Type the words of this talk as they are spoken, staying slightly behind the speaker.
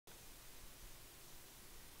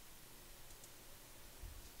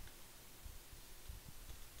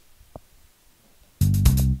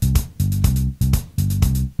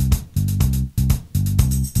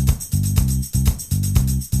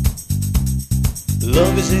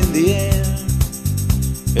Love is in the air,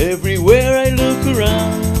 everywhere I look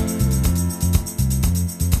around.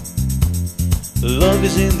 Love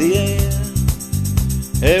is in the air,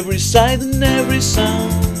 every sight and every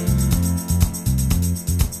sound.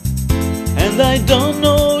 And I don't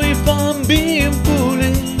know if I'm being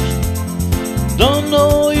foolish, don't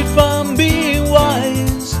know if I'm being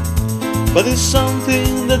wise, but it's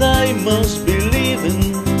something that I must believe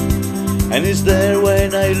in, and it's there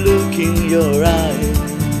when I look in your eyes.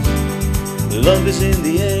 Love is in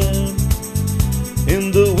the air,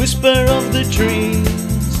 in the whisper of the trees.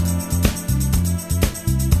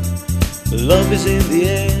 Love is in the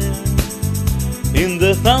air, in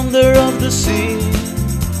the thunder of the sea.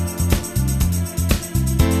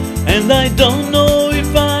 And I don't know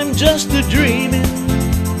if I'm just a dreaming,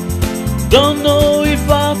 don't know if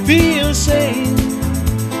I feel sane,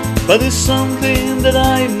 but it's something that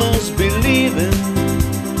I must believe in,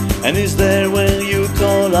 and it's there when you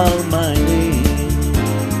call out my name.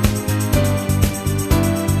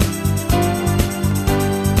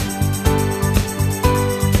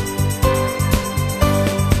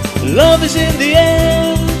 Love is in the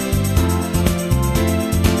air,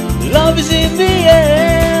 love is in the air.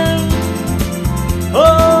 Oh,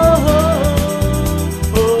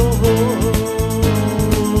 oh, oh,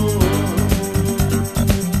 oh.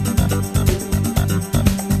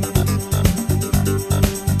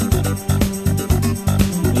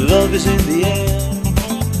 Love is in the air,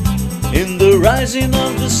 in the rising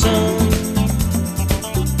of the sun.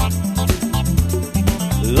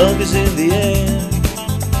 Love is in the air,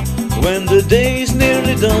 when the day is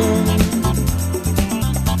nearly done.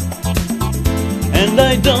 And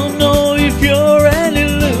I don't know if you're an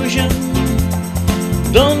illusion,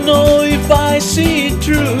 don't know if I see it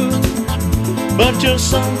true, but you're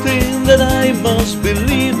something that I must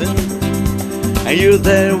believe in, and you're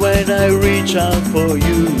there when I reach out for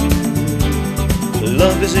you.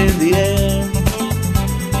 Love is in the air,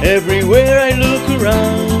 everywhere I look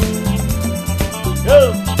around.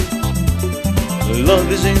 Oh. Love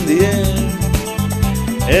is in the air,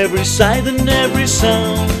 every sight and every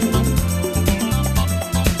sound.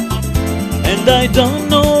 And I don't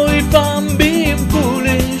know if I'm being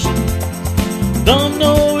foolish, don't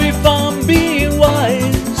know if I'm being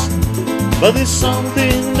wise, but it's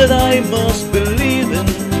something that I must believe in,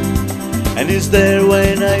 and it's there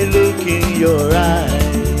when I look in your eyes.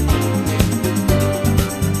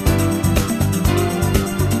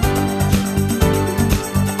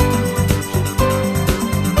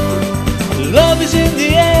 Love is in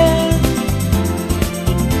the air,